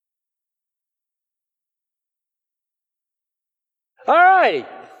All righty.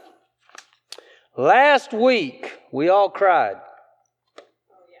 Last week, we all cried.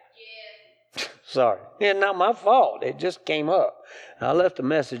 Sorry. It's not my fault. It just came up. I left a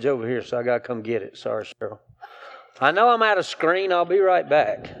message over here, so I got to come get it. Sorry, Cheryl. I know I'm out of screen. I'll be right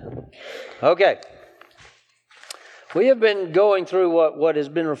back. Okay. We have been going through what has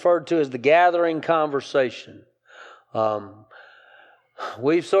been referred to as the gathering conversation.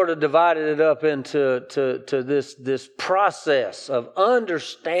 We've sort of divided it up into this process of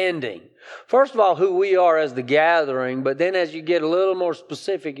understanding, first of all, who we are as the gathering, but then as you get a little more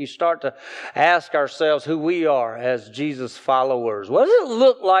specific, you start to ask ourselves who we are as Jesus followers. What does it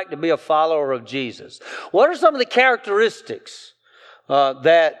look like to be a follower of Jesus? What are some of the characteristics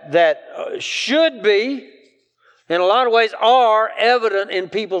that should be, in a lot of ways, are evident in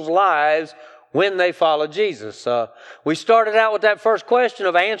people's lives when they follow Jesus? We started out with that first question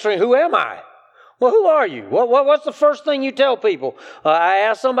of answering, who am I? Well, who are you? What's the first thing you tell people? I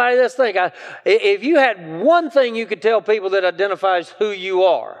asked somebody this thing. If you had one thing you could tell people that identifies who you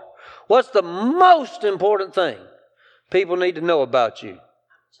are, what's the most important thing people need to know about you?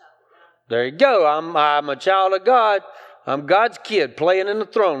 There you go. I'm a child of God. I'm God's kid playing in the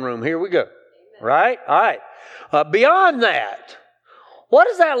throne room. Here we go. Right? All right. Beyond that, what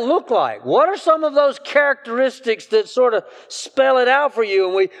does that look like? What are some of those characteristics that sort of spell it out for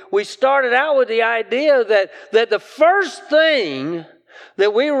you? And we started out with the idea that the first thing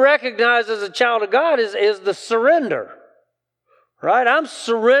that we recognize as a child of God is the surrender. Right? I'm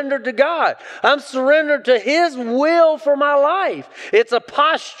surrendered to God. I'm surrendered to His will for my life. It's a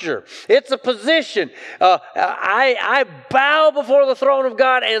posture. It's a position. I bow before the throne of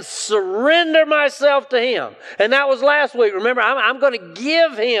God and surrender myself to Him. And that was last week. Remember, I'm going to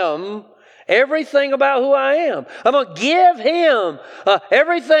give Him everything about who I am. I'm going to give Him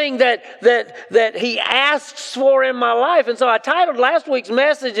everything that He asks for in my life. And so I titled last week's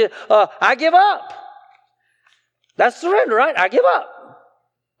message, I Give Up. That's surrender, right? I give up.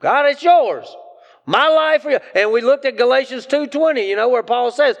 God, it's yours. My life for you. And we looked at Galatians 2:20, where Paul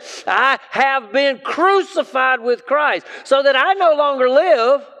says, I have been crucified with Christ so that I no longer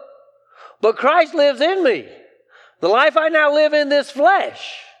live, but Christ lives in me. The life I now live in this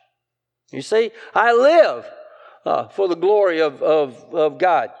flesh. You see, I live for the glory of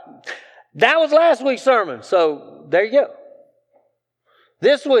God. That was last week's sermon. So there you go.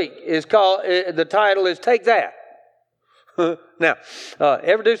 This week is called, the title is Take That. Now,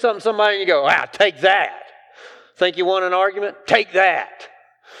 ever do something to somebody and you go, take that. Think you won an argument? Take that.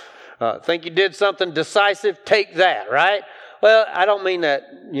 Think you did something decisive? Take that, right? Well, I don't mean that,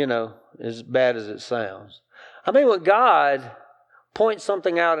 as bad as it sounds. I mean when God points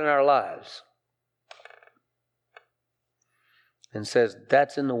something out in our lives and says,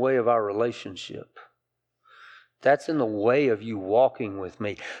 that's in the way of our relationship. That's in the way of you walking with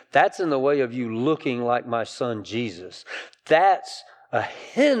me. That's in the way of you looking like my son Jesus. That's a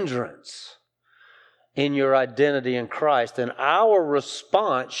hindrance in your identity in Christ. And our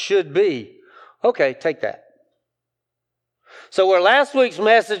response should be, okay, take that. So where last week's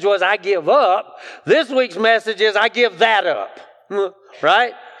message was, I give up, this week's message is, I give that up.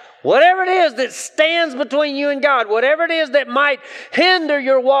 Right? Whatever it is that stands between you and God, whatever it is that might hinder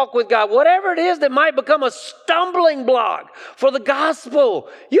your walk with God, whatever it is that might become a stumbling block for the gospel,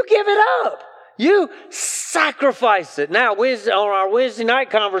 you give it up. You sacrifice it. Now, on our Wednesday night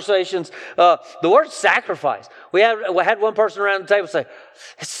conversations, the word sacrifice, we had one person around the table say,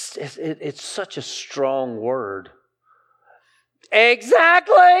 it's such a strong word.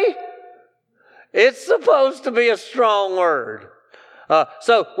 Exactly. It's supposed to be a strong word.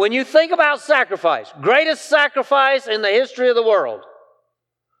 So when you think about sacrifice, greatest sacrifice in the history of the world,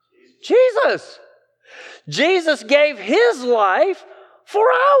 Jesus. Jesus gave His life for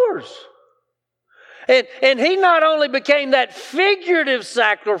ours. And He not only became that figurative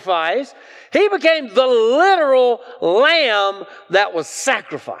sacrifice, He became the literal lamb that was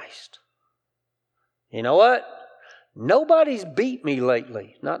sacrificed. You know what? Nobody's beat me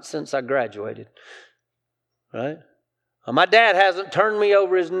lately, not since I graduated, right? My dad hasn't turned me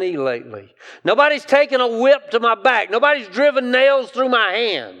over his knee lately. Nobody's taken a whip to my back. Nobody's driven nails through my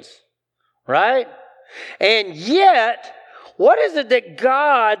hands. Right? And yet, what is it that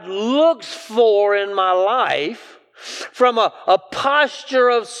God looks for in my life from a posture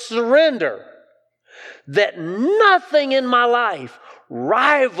of surrender that nothing in my life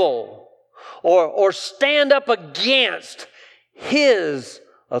rival or stand up against His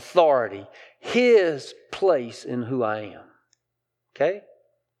authority, His place in who I am. Okay?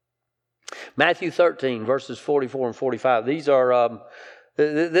 Matthew 13, verses 44 and 45. These are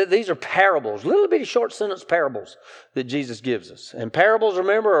These are parables, little bitty short sentence parables that Jesus gives us. And parables,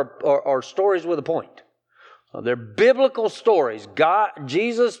 remember, are stories with a point. They're biblical stories.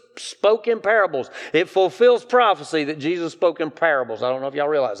 Jesus spoke in parables. It fulfills prophecy that Jesus spoke in parables. I don't know if y'all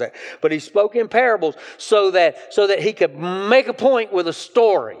realize that. But he spoke in parables so that he could make a point with a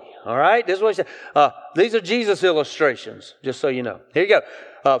story. All right? This is what he said. These are Jesus illustrations, just so you know. Here you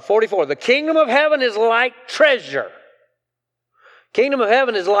go. 44. The kingdom of heaven is like treasure. Kingdom of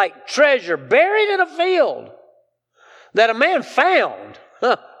heaven is like treasure buried in a field that a man found.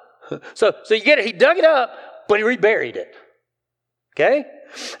 So you get it. He dug it up, but he reburied it. Okay?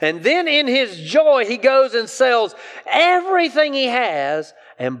 And then in his joy, he goes and sells everything he has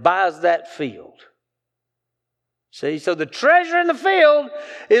and buys that field. See, so the treasure in the field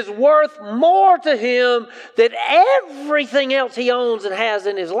is worth more to him than everything else he owns and has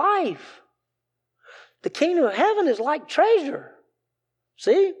in his life. The kingdom of heaven is like treasure.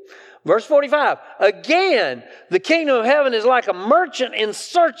 See? Verse 45. Again, the kingdom of heaven is like a merchant in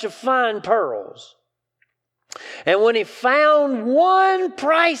search of fine pearls. And when he found one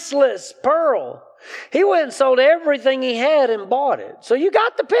priceless pearl, he went and sold everything he had and bought it. So you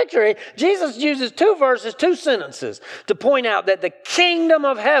got the picture. Jesus uses 2 verses, 2 sentences to point out that the kingdom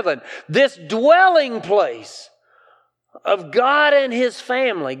of heaven, this dwelling place of God and his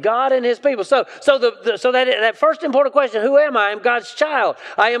family, God and his people. So that first important question, who am I? I'm God's child.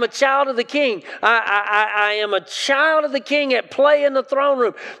 I am a child of the king. I am a child of the king at play in the throne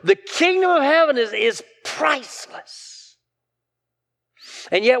room. The kingdom of heaven is priceless.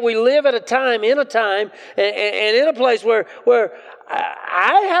 And yet we live at a time, and in a place where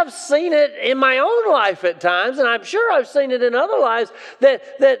I have seen it in my own life at times, and I'm sure I've seen it in other lives, that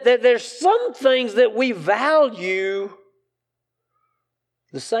there's some things that we value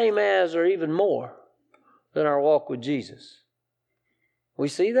the same as or even more than our walk with Jesus. We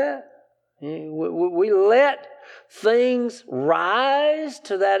see that? We let things rise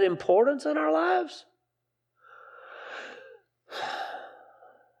to that importance in our lives.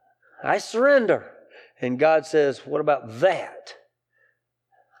 I surrender. And God says, what about that?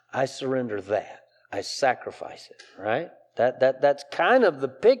 I surrender that. I sacrifice it, right? That's kind of the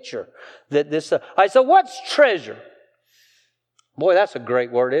picture that this... All right, so what's treasure? Boy, that's a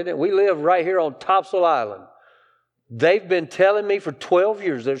great word, isn't it? We live right here on Topsail Island. They've been telling me for 12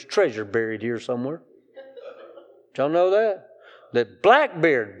 years there's treasure buried here somewhere. Did y'all know that? That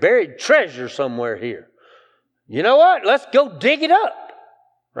Blackbeard buried treasure somewhere here. You know what? Let's go dig it up.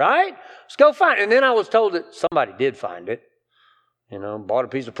 Right? Let's go find it. And then I was told that somebody did find it. You know, bought a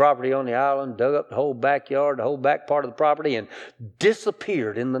piece of property on the island, dug up the whole backyard, the whole back part of the property, and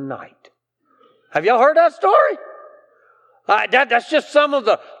disappeared in the night. Have y'all heard that story? That's just some of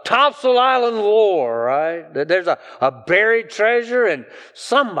the Topsail Island lore, right? That there's a buried treasure and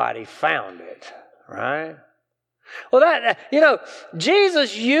somebody found it, right? Well,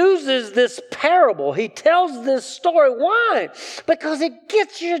 Jesus uses this parable. He tells this story. Why? Because it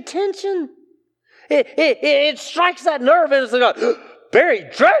gets your attention. It strikes that nerve and it's like,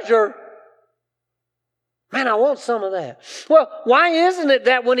 buried treasure? Man, I want some of that. Well, why isn't it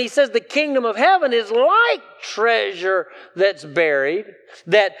that when he says the kingdom of heaven is like treasure that's buried,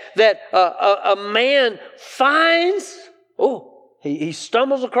 that a man finds, he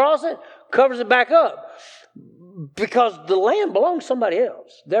stumbles across it, covers it back up. Because the land belongs to somebody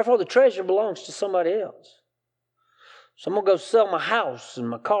else. Therefore, the treasure belongs to somebody else. So I'm going to go sell my house and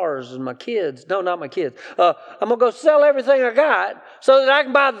my cars and my kids. No, not my kids. I'm going to go sell everything I got so that I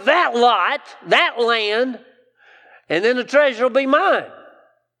can buy that lot, that land, and then the treasure will be mine.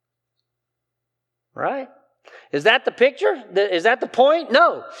 Right? Is that the picture? Is that the point?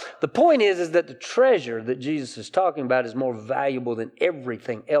 No. The point is that the treasure that Jesus is talking about is more valuable than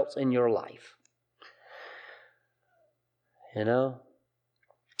everything else in your life. You know,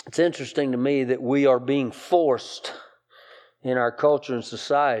 it's interesting to me that we are being forced in our culture and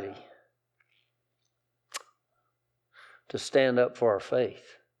society to stand up for our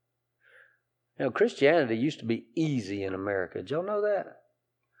faith. You know, Christianity used to be easy in America. Did y'all know that?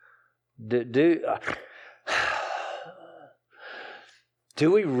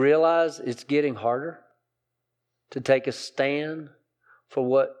 Do we realize it's getting harder to take a stand for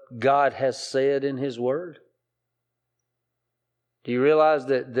what God has said in His Word? Do you realize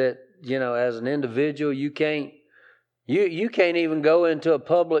that you know, as an individual, you can't even go into a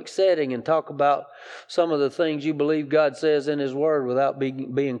public setting and talk about some of the things you believe God says in His Word without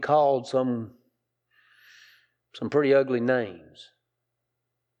being called some pretty ugly names.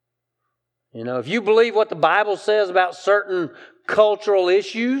 You know, if you believe what the Bible says about certain cultural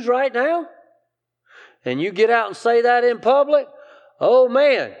issues right now, and you get out and say that in public, oh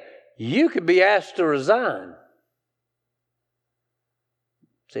man, you could be asked to resign.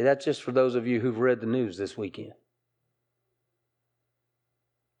 See, that's just for those of you who've read the news this weekend.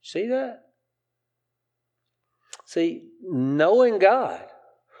 See that? See, knowing God,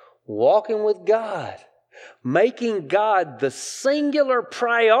 walking with God, making God the singular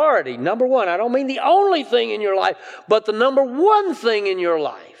priority. Number one, I don't mean the only thing in your life, but the number one thing in your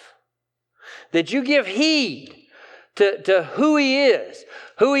life. That you give heed to who He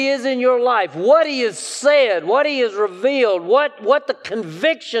is in your life, what He has said, what He has revealed, what the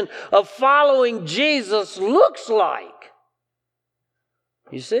conviction of following Jesus looks like.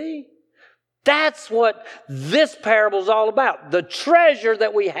 You see? That's what this parable is all about. The treasure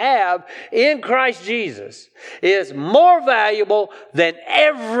that we have in Christ Jesus is more valuable than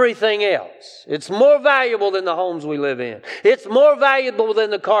everything else. It's more valuable than the homes we live in. It's more valuable than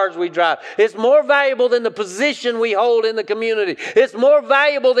the cars we drive. It's more valuable than the position we hold in the community. It's more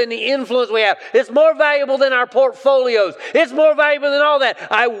valuable than the influence we have. It's more valuable than our portfolios. It's more valuable than all that.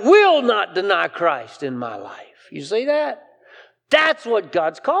 I will not deny Christ in my life. You see that? That's what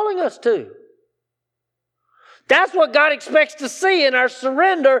God's calling us to. That's what God expects to see in our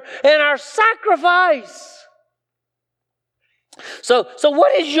surrender and our sacrifice. So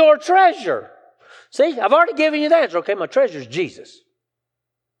what is your treasure? See, I've already given you the answer. Okay, my treasure is Jesus.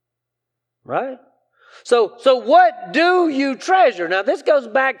 Right? So what do you treasure? Now this goes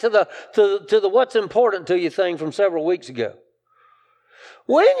back to the what's important to you thing from several weeks ago.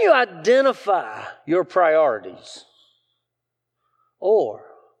 When you identify your priorities, or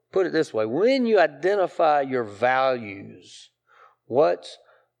put it this way, when you identify your values, what's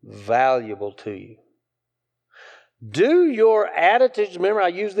valuable to you? Do your attitudes, remember I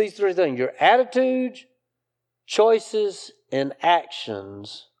use these three things, your attitudes, choices, and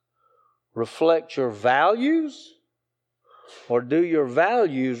actions reflect your values? Or do your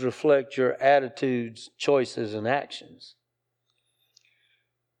values reflect your attitudes, choices, and actions?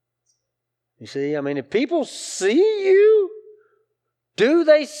 You see, I mean, if people see you, do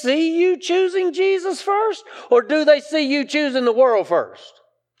they see you choosing Jesus first? Or do they see you choosing the world first?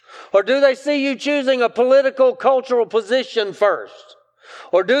 Or do they see you choosing a political, cultural position first?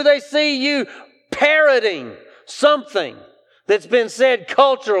 Or do they see you parroting something that's been said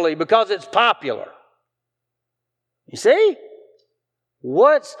culturally because it's popular? You see?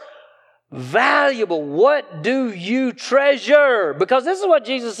 What's valuable? What do you treasure? Because this is what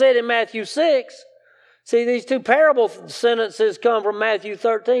Jesus said in Matthew 6. See, these two parable sentences come from Matthew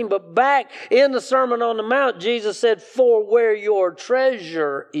 13, but back in the Sermon on the Mount, Jesus said, "For where your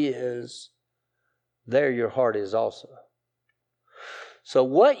treasure is, there your heart is also." So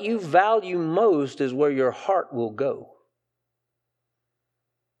what you value most is where your heart will go.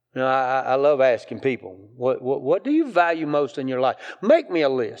 You know, I love asking people, what do you value most in your life? Make me a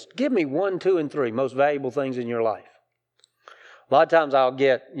list. Give me 1, 2, and 3 most valuable things in your life. A lot of times I'll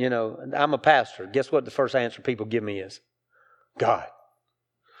get, I'm a pastor. Guess what the first answer people give me is? God.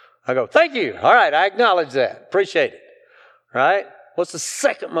 I go, thank you. All right, I acknowledge that. Appreciate it. Right? What's the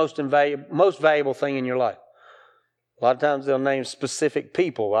second most valuable thing in your life? A lot of times they'll name specific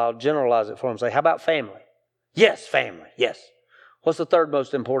people. I'll generalize it for them. Say, how about family? Yes, family. Yes. What's the third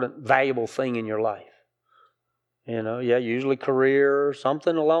most important, valuable thing in your life? Usually career,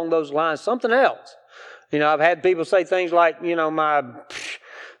 something along those lines, something else. I've had people say things like, my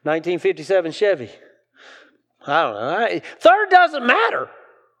 1957 Chevy. I don't know. Third doesn't matter,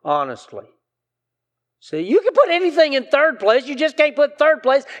 honestly. See, you can put anything in third place. You just can't put third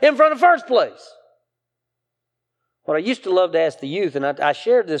place in front of first place. What I used to love to ask the youth, and I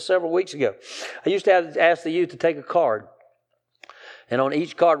shared this several weeks ago. I used to ask the youth to take a card. And on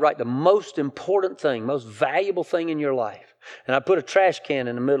each card, write the most important thing, most valuable thing in your life. And I put a trash can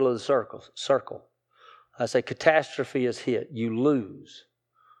in the middle of the circle. I say, catastrophe is hit. You lose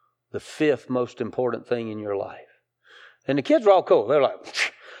the fifth most important thing in your life. And the kids were all cool. They're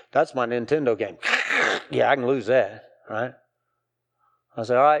like, that's my Nintendo game. Yeah, I can lose that, right? I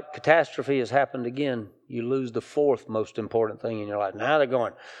say, all right, catastrophe has happened again. You lose the fourth most important thing in your life. Now they're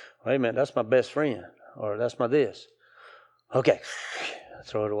going, wait a minute, that's my best friend. Or that's my this. Okay,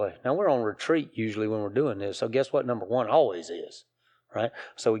 throw it away. Now we're on retreat usually when we're doing this. So guess what number 1 always is, right?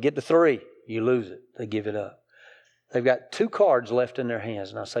 So we get to 3. You lose it. They give it up. They've got 2 cards left in their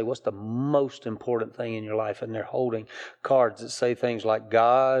hands. And I say, what's the most important thing in your life? And they're holding cards that say things like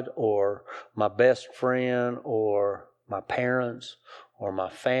God or my best friend or my parents or my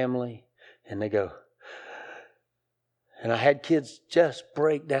family. And they go, and I had kids just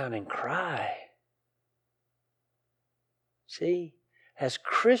break down and cry. See, as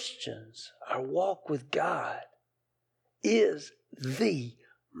Christians, our walk with God is the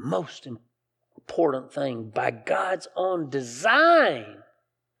most important thing by God's own design.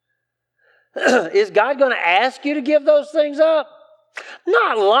 Is God going to ask you to give those things up?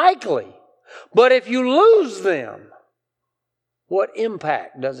 Not likely. But if you lose them, what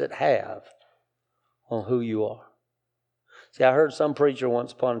impact does it have on who you are? See, I heard some preacher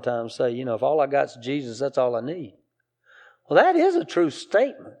once upon a time say, if all I got's Jesus, that's all I need. Well, that is a true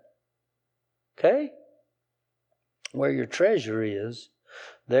statement. Okay? Where your treasure is,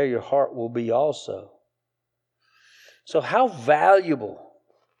 there your heart will be also. So how valuable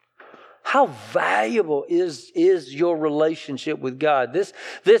is your relationship with God?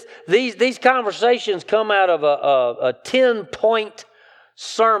 These conversations come out of a 10-point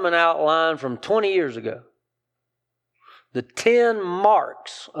sermon outline from 20 years ago. The 10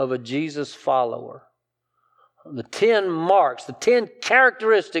 marks of a Jesus follower. The 10 marks, the 10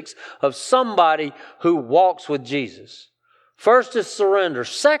 characteristics of somebody who walks with Jesus. First is surrender.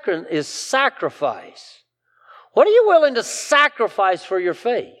 Second is sacrifice. What are you willing to sacrifice for your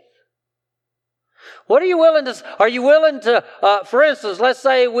faith? What are you willing to, for instance, let's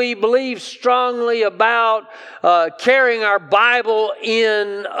say we believe strongly about carrying our Bible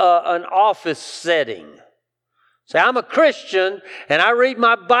in an office setting. Say, I'm a Christian and I read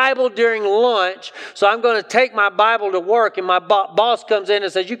my Bible during lunch, so I'm going to take my Bible to work, and my boss comes in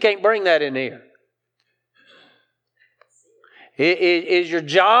and says, you can't bring that in here. Is your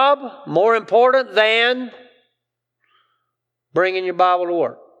job more important than bringing your Bible to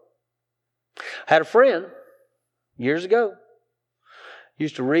work? I had a friend years ago.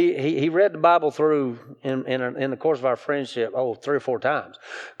 Used to read. He read the Bible through in the course of our friendship 3 or 4 times,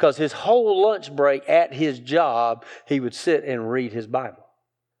 because his whole lunch break at his job he would sit and read his Bible.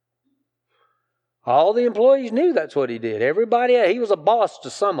 All the employees knew that's what he did. Everybody, he was a boss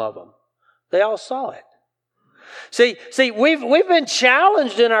to some of them. They all saw it. See, we've been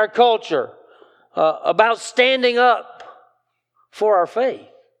challenged in our culture about standing up for our faith.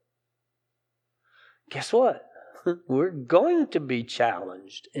 Guess what? We're going to be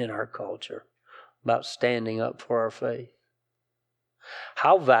challenged in our culture about standing up for our faith.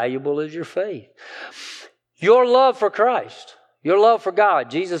 How valuable is your faith? Your love for Christ, your love for God.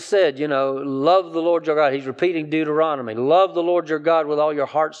 Jesus said, love the Lord your God. He's repeating Deuteronomy. Love the Lord your God with all your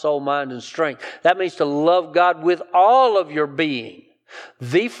heart, soul, mind, and strength. That means to love God with all of your being.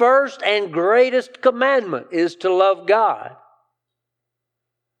 The first and greatest commandment is to love God.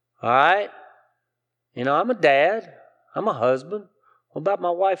 All right? I'm a dad. I'm a husband. What about my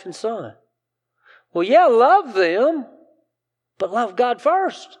wife and son? Well, yeah, love them, but love God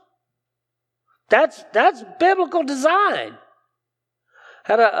first. That's biblical design.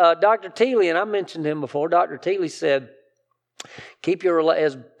 Had a Dr. Teeley, and I mentioned him before. Dr. Teeley said, keep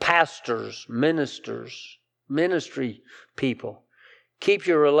as pastors, ministers, ministry people, keep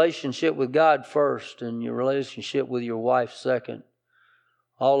your relationship with God first and your relationship with your wife second.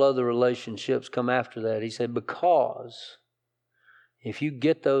 All other relationships come after that. He said, because if you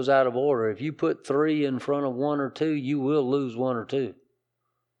get those out of order, if you put 3 in front of 1 or 2, you will lose 1 or 2.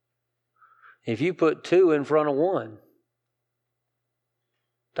 If you put 2 in front of 1,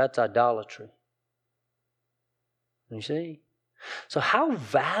 that's idolatry. You see? So how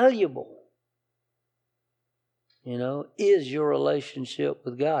valuable, is your relationship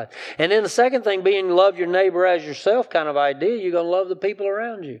with God? And then the second thing being love your neighbor as yourself kind of idea. You're going to love the people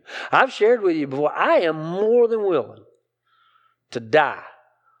around you. I've shared with you before, I am more than willing to die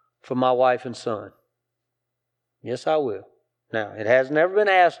for my wife and son. Yes, I will. Now, it has never been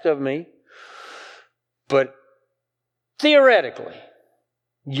asked of me, but theoretically,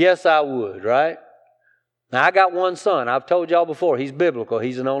 yes, I would, right? Now, I got one son. I've told y'all before, he's biblical.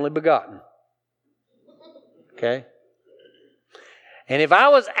 He's an only begotten. Okay? And if I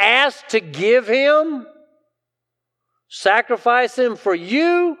was asked to give him, sacrifice him for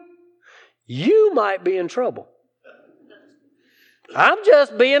you, you might be in trouble. I'm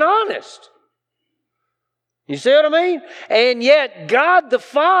just being honest. You see what I mean? And yet God the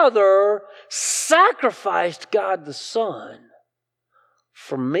Father sacrificed God the Son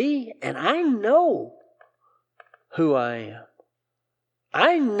for me, and I know who I am.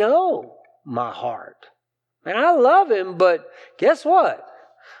 I know my heart. And I love him, but guess what?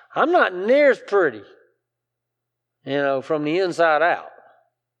 I'm not near as pretty, from the inside out.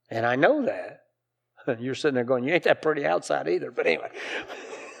 And I know that. You're sitting there going, you ain't that pretty outside either. But anyway,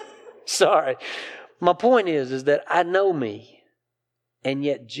 sorry. My point is that I know me, and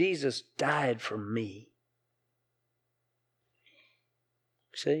yet Jesus died for me.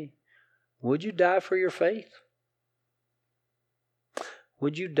 See? Would you die for your faith?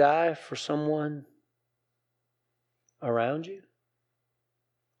 Would you die for someone around you?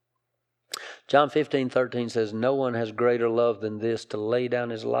 John 15:13 says, no one has greater love than this, to lay down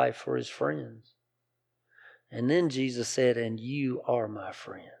his life for his friends. And then Jesus said, and you are my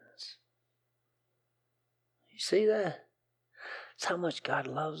friends. You see that? It's how much God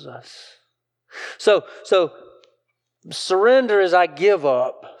loves us. So surrender is I give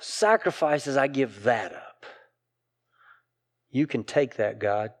up. Sacrifice is I give that up. You can take that,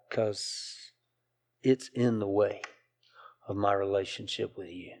 God, because it's in the way of my relationship with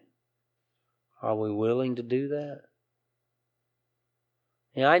you. Are we willing to do that?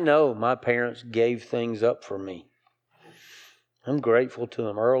 Yeah, I know my parents gave things up for me. I'm grateful to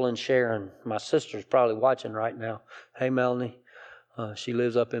them. Earl and Sharon, my sister's probably watching right now. Hey, Melanie. She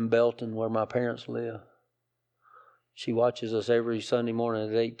lives up in Belton where my parents live. She watches us every Sunday morning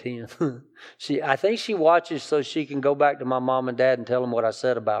at 8:10. I think she watches so she can go back to my mom and dad and tell them what I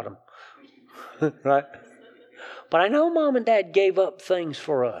said about them. Right? But I know Mom and Dad gave up things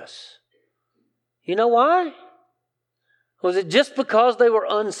for us. You know why? Was it just because they were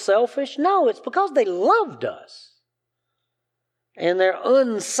unselfish? No, it's because they loved us. And their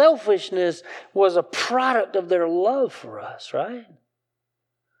unselfishness was a product of their love for us, right?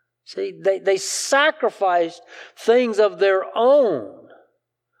 See, they sacrificed things of their own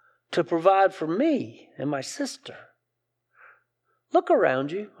to provide for me and my sister. Look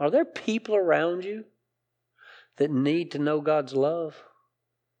around you. Are there people around you that need to know God's love?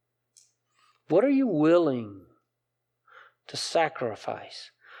 What are you willing to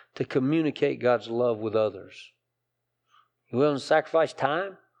sacrifice to communicate God's love with others? You willing to sacrifice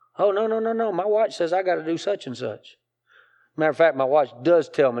time? Oh, no. My watch says I got to do such and such. Matter of fact, my watch does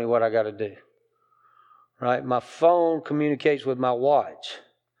tell me what I got to do. Right? My phone communicates with my watch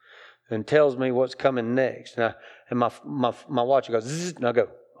and tells me what's coming next. And my watch goes, zzz, and I go,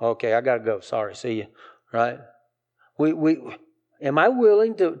 okay, I got to go. Sorry, see you. Right? Am I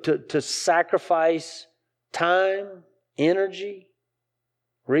willing to sacrifice time, energy,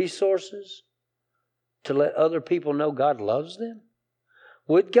 resources to let other people know God loves them?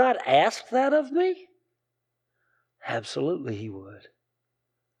 Would God ask that of me? Absolutely He would.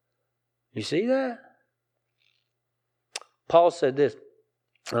 You see that? Paul said this,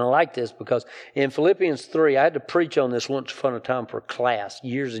 and I like this because in Philippians 3, I had to preach on this once upon a time for a class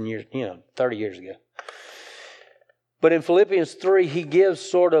years and years, 30 years ago. But in Philippians 3, he gives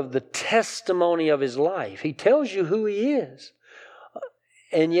sort of the testimony of his life. He tells you who he is.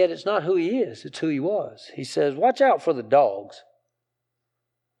 And yet it's not who he is, it's who he was. He says, watch out for the dogs.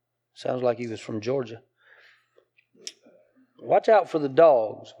 Sounds like he was from Georgia. Watch out for the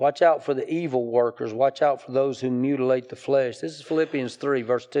dogs. Watch out for the evil workers. Watch out for those who mutilate the flesh. This is Philippians 3,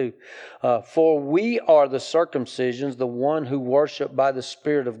 verse 2. For we are the circumcisions, the one who worship by the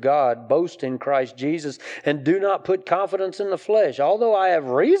Spirit of God, boast in Christ Jesus, and do not put confidence in the flesh. Although I have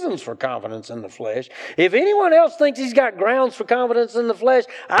reasons for confidence in the flesh, if anyone else thinks he's got grounds for confidence in the flesh,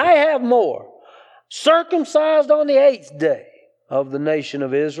 I have more. Circumcised on the 8th day of the nation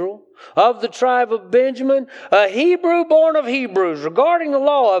of Israel, of the tribe of Benjamin, a Hebrew born of Hebrews, regarding the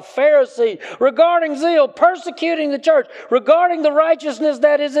law, a Pharisee, regarding zeal, persecuting the church, regarding the righteousness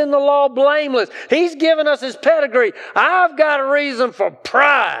that is in the law, blameless. He's given us his pedigree. I've got a reason for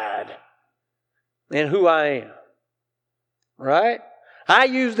pride in who I am. Right? I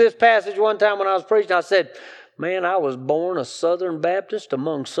used this passage one time when I was preaching. I said, man, I was born a Southern Baptist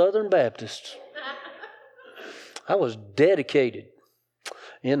among Southern Baptists. I was dedicated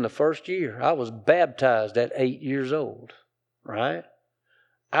in the first year. I was baptized at 8 years old, right?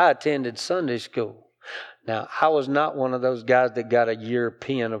 I attended Sunday school. Now, I was not one of those guys that got a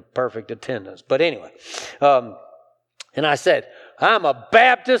European of perfect attendance. But anyway, and I said, I'm a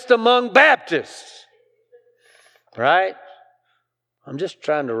Baptist among Baptists, right? I'm just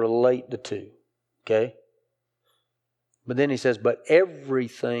trying to relate the two, okay? But then he says, but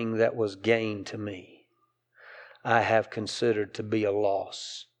everything that was gained to me, I have considered to be a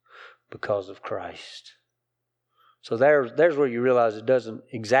loss because of Christ. So there's where you realize it doesn't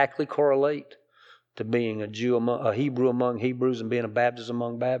exactly correlate to being a Hebrew among Hebrews and being a Baptist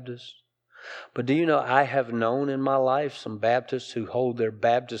among Baptists. But do you know, I have known in my life some Baptists who hold their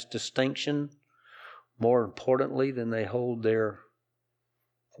Baptist distinction more importantly than they hold their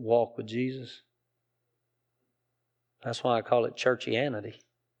walk with Jesus. That's why I call it churchianity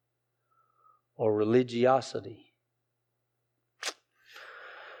or religiosity.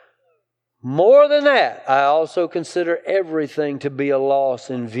 More than that, I also consider everything to be a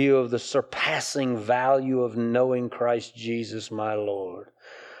loss in view of the surpassing value of knowing Christ Jesus my Lord.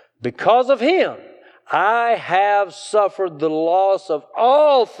 Because of Him, I have suffered the loss of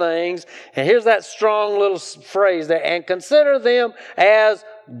all things. And here's that strong little phrase there. And consider them as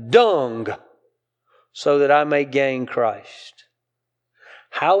dung. so that I may gain Christ.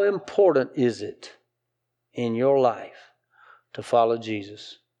 How important is it in your life to follow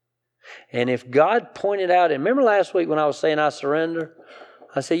Jesus? And if God pointed out, and remember last week when I was saying I surrender?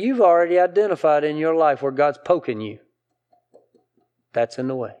 I said, you've already identified in your life where God's poking you. That's in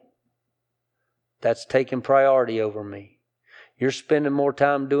the way. That's taking priority over me. You're spending more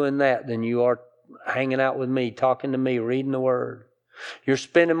time doing that than you are hanging out with me, talking to me, reading the Word. You're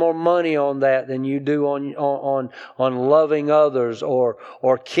spending more money on that than you do on loving others or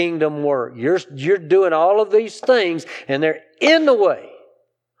kingdom work. You're doing all of these things, and they're in the way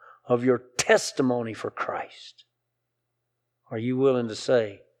of your testimony for Christ. Are you willing to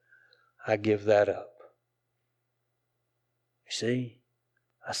say, I give that up? You see,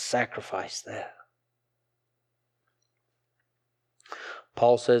 I sacrifice that.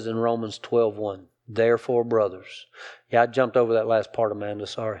 Paul says in Romans 12:1, therefore, brothers. Yeah, I jumped over that last part, Amanda.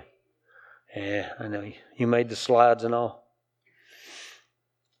 Sorry. Yeah, I know. You made the slides and all.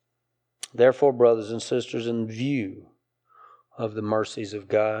 Therefore, brothers and sisters, in view of the mercies of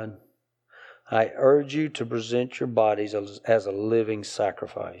God, I urge you to present your bodies as a living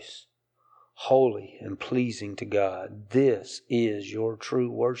sacrifice, holy and pleasing to God. This is your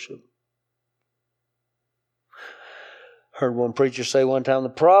true worship. Heard one preacher say one time, the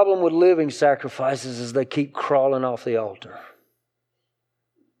problem with living sacrifices is they keep crawling off the altar.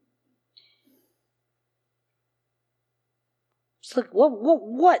 It's like,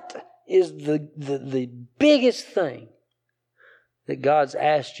 what is the biggest thing that God's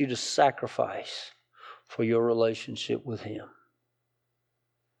asked you to sacrifice for your relationship with Him?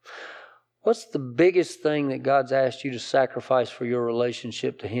 What's the biggest thing that God's asked you to sacrifice for your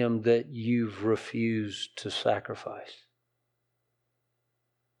relationship to Him that you've refused to sacrifice?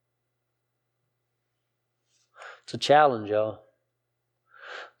 It's a challenge, y'all.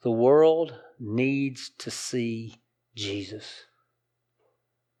 The world needs to see Jesus.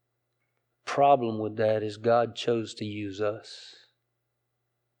 Problem with that is God chose to use us.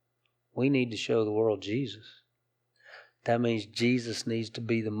 We need to show the world Jesus. That means Jesus needs to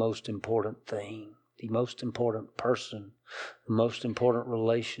be the most important thing, the most important person, the most important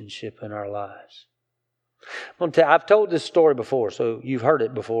relationship in our lives. I've told this story before, so you've heard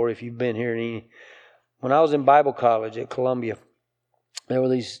it before if you've been here. When I was in Bible college at Columbia, there were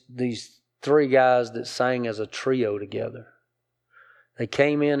these three guys that sang as a trio together. They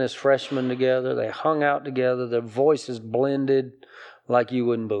came in as freshmen together. They hung out together. Their voices blended like you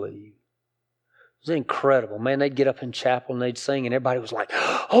wouldn't believe. It was incredible. Man, they'd get up in chapel and they'd sing, and everybody was like,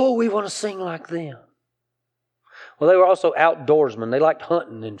 oh, we want to sing like them. Well, they were also outdoorsmen. They liked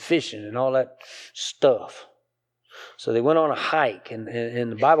hunting and fishing and all that stuff. So they went on a hike, and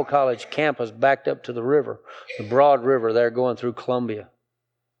the Bible college campus backed up to the river, the Broad River there going through Columbia.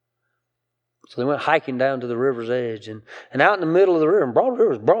 So they went hiking down to the river's edge, and out in the middle of the river, and Broad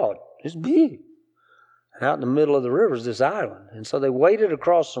River is broad, it's big. And out in the middle of the river is this island. And so they waded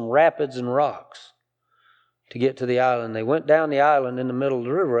across some rapids and rocks to get to the island. They went down the island in the middle of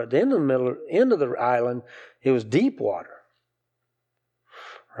the river. At the end of the island, it was deep water.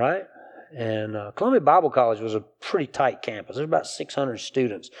 Right? And Columbia Bible College was a pretty tight campus. There's about 600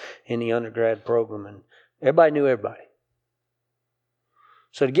 students in the undergrad program, and everybody knew everybody.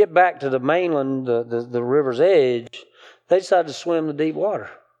 So to get back to the mainland, the river's edge, they decided to swim the deep water.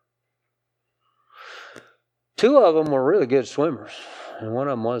 Two of them were really good swimmers, and one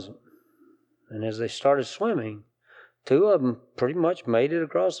of them wasn't. And as they started swimming, two of them pretty much made it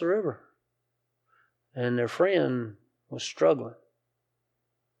across the river. And their friend was struggling.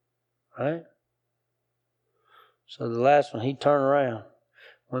 Right? So the last one, he turned around,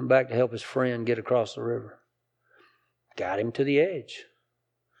 went back to help his friend get across the river. Got him to the edge.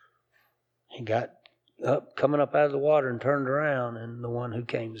 He got up, coming up out of the water, and turned around, and the one who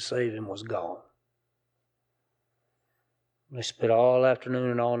came to save him was gone. They spent all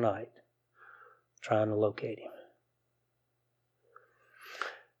afternoon and all night trying to locate him.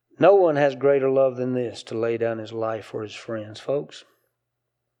 No one has greater love than this, to lay down his life for his friends, folks.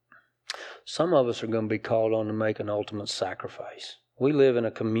 Some of us are going to be called on to make an ultimate sacrifice. We live in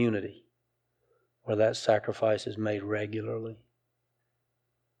a community where that sacrifice is made regularly.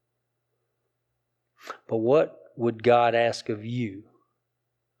 But what would God ask of you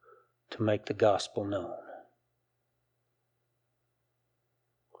to make the gospel known?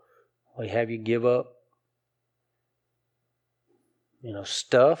 Will He have you give up,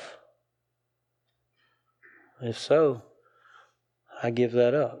 stuff? If so, I give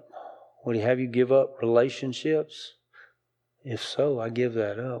that up. Would He have you give up relationships? If so, I give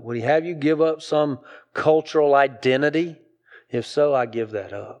that up. Would He have you give up some cultural identity? If so, I give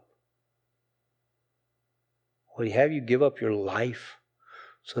that up. Would He have you give up your life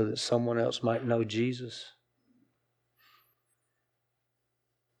so that someone else might know Jesus?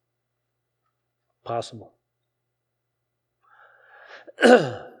 Possible.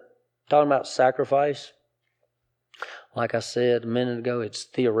 Talking about sacrifice, like I said a minute ago, it's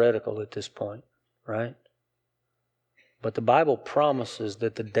theoretical at this point, right? But the Bible promises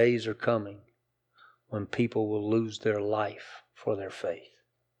that the days are coming when people will lose their life for their faith.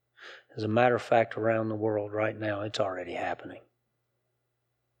 As a matter of fact, around the world right now, it's already happening.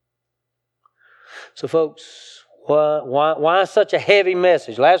 So folks, why such a heavy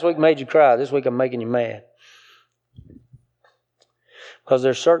message? Last week made you cry. This week I'm making you mad. Because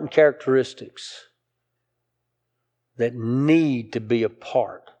there are certain characteristics that need to be a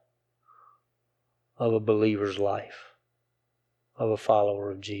part of a believer's life, of a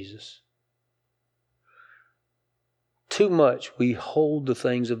follower of Jesus. Too much we hold the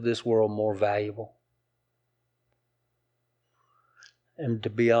things of this world more valuable. And to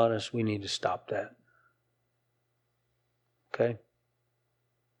be honest, we need to stop that. Okay?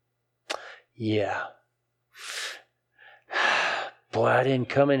 Yeah. Boy, I didn't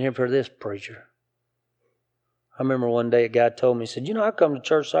come in here for this, preacher. I remember one day a guy told me, he said, I come to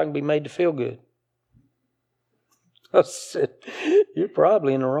church so I can be made to feel good. I said, you're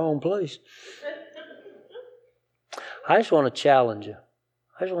probably in the wrong place. I just want to challenge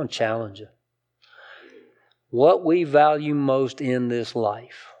you. What we value most in this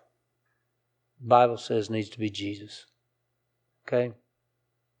life, the Bible says needs to be Jesus. Okay?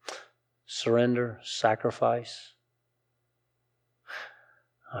 Surrender, sacrifice.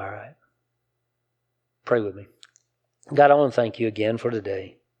 All right. Pray with me. God, I want to thank you again for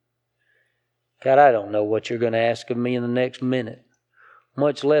today. God, I don't know what you're going to ask of me in the next minute,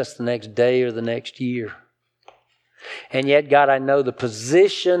 much less the next day or the next year. And yet, God, I know the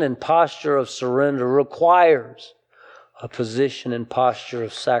position and posture of surrender requires a position and posture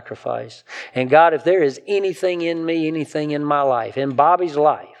of sacrifice. And God, if there is anything in me, anything in my life, in Bobby's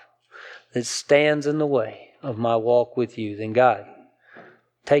life, that stands in the way of my walk with you, then God,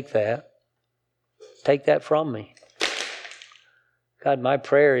 take that. Take that from me. God, my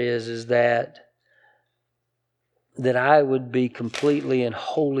prayer is that I would be completely and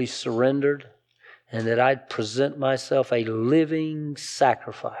wholly surrendered, and that I'd present myself a living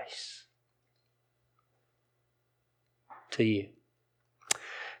sacrifice to you.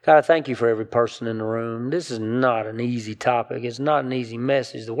 God, I thank you for every person in the room. This is not an easy topic. It's not an easy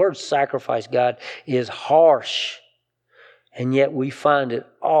message. The word sacrifice, God, is harsh, and yet we find it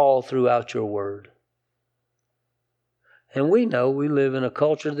all throughout your word. And we know we live in a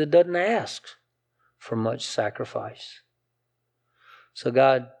culture that doesn't ask for much sacrifice. So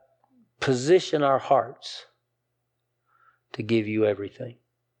God, position our hearts to give you everything.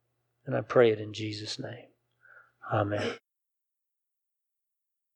 And I pray it in Jesus' name. Amen.